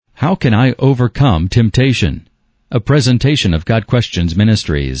How can I overcome temptation? A presentation of God Questions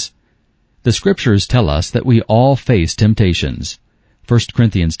Ministries. The Scriptures tell us that we all face temptations. 1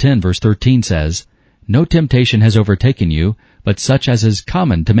 Corinthians 10 verse 13 says, "No temptation has overtaken you, but such as is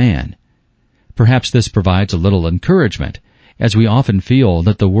common to man." Perhaps this provides a little encouragement, as we often feel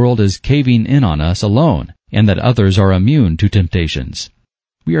that the world is caving in on us alone, and that others are immune to temptations.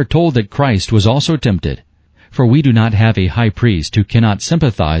 We are told that Christ was also tempted, for we do not have a high priest who cannot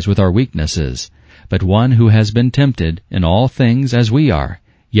sympathize with our weaknesses, but one who has been tempted in all things as we are,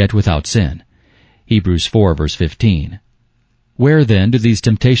 yet without sin. Hebrews 4 verse 15. Where then do these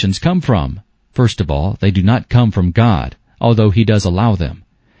temptations come from? First of all, they do not come from God, although He does allow them.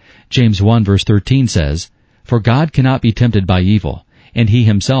 James 1 verse 13 says, "For God cannot be tempted by evil, and He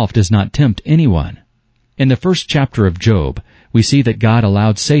Himself does not tempt anyone." In the first chapter of Job, we see that God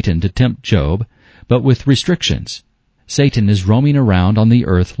allowed Satan to tempt Job, but with restrictions. Satan is roaming around on the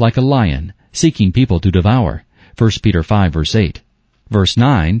earth like a lion, seeking people to devour. 1 Peter 5 verse 8. Verse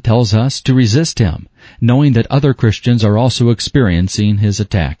 9 tells us to resist him, knowing that other Christians are also experiencing his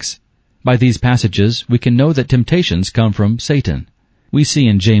attacks. By these passages, we can know that temptations come from Satan. We see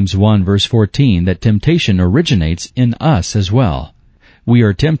in James 1 verse 14 that temptation originates in us as well. We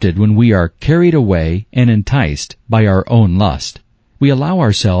are tempted when we are carried away and enticed by our own lust. We allow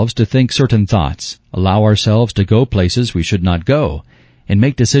ourselves to think certain thoughts, allow ourselves to go places we should not go, and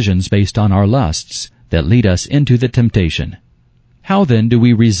make decisions based on our lusts that lead us into the temptation. How then do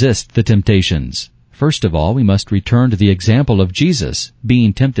we resist the temptations? First of all, we must return to the example of Jesus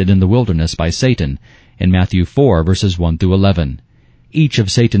being tempted in the wilderness by Satan in Matthew 4 verses 1 through 11. Each of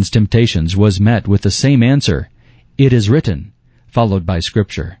Satan's temptations was met with the same answer, "It is written," followed by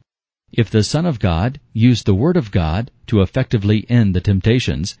Scripture. If the Son of God used the Word of God to effectively end the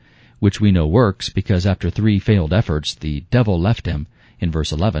temptations, which we know works because after 3 failed efforts the devil left him, in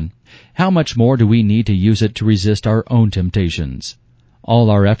verse 11, how much more do we need to use it to resist our own temptations? All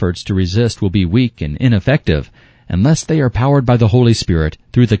our efforts to resist will be weak and ineffective unless they are powered by the Holy Spirit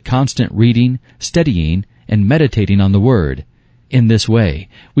through the constant reading, studying, and meditating on the Word. In this way,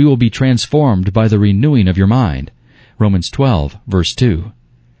 we will be transformed by the renewing of your mind. Romans 12, verse 2.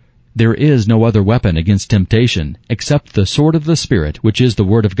 There is no other weapon against temptation except the sword of the Spirit, which is the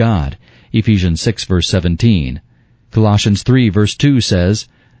Word of God. Ephesians 6, verse 17. Colossians 3, verse 2 says,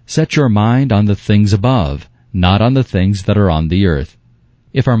 "Set your mind on the things above, not on the things that are on the earth."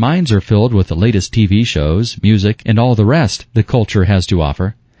 If our minds are filled with the latest TV shows, music, and all the rest the culture has to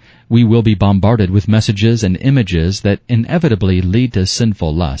offer, we will be bombarded with messages and images that inevitably lead to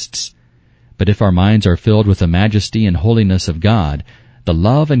sinful lusts. But if our minds are filled with the majesty and holiness of God, the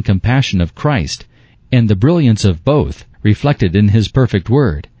love and compassion of Christ, and the brilliance of both reflected in His perfect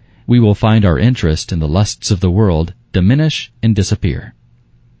Word, we will find our interest in the lusts of the world diminish and disappear.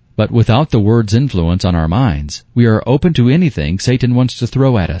 But without the Word's influence on our minds, we are open to anything Satan wants to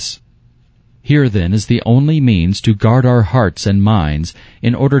throw at us. Here then is the only means to guard our hearts and minds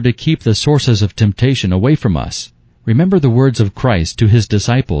in order to keep the sources of temptation away from us. Remember the words of Christ to His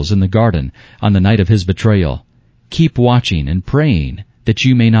disciples in the garden on the night of His betrayal. "Keep watching and praying, that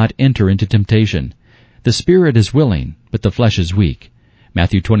you may not enter into temptation. The spirit is willing, but the flesh is weak."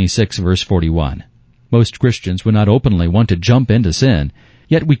 Matthew 26, verse 41. Most Christians would not openly want to jump into sin,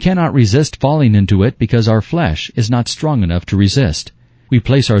 yet we cannot resist falling into it because our flesh is not strong enough to resist. We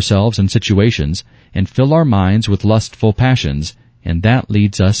place ourselves in situations and fill our minds with lustful passions, and that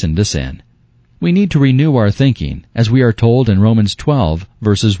leads us into sin. We need to renew our thinking, as we are told in Romans 12,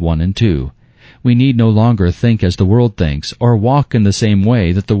 verses 1 and 2. We need no longer think as the world thinks or walk in the same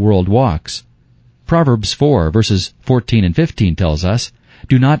way that the world walks. Proverbs 4, verses 14 and 15 tells us,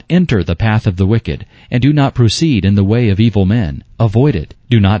 "Do not enter the path of the wicked, and do not proceed in the way of evil men. Avoid it.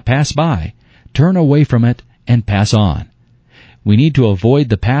 Do not pass by. Turn away from it and pass on." We need to avoid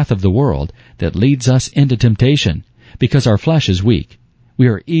the path of the world that leads us into temptation, because our flesh is weak. We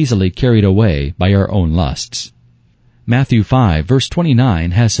are easily carried away by our own lusts. Matthew 5, verse 29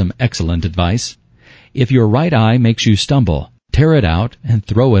 has some excellent advice. "If your right eye makes you stumble, tear it out and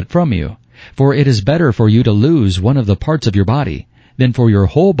throw it from you. For it is better for you to lose one of the parts of your body than for your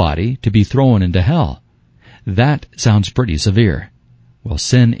whole body to be thrown into hell." That sounds pretty severe. Well,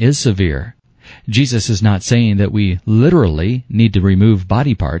 sin is severe. Jesus is not saying that we literally need to remove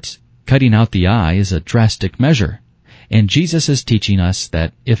body parts. Cutting out the eye is a drastic measure. And Jesus is teaching us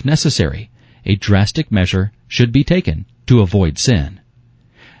that, if necessary, a drastic measure should be taken to avoid sin.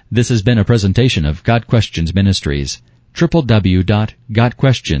 This has been a presentation of God Questions Ministries,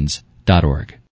 www.godquestions.org.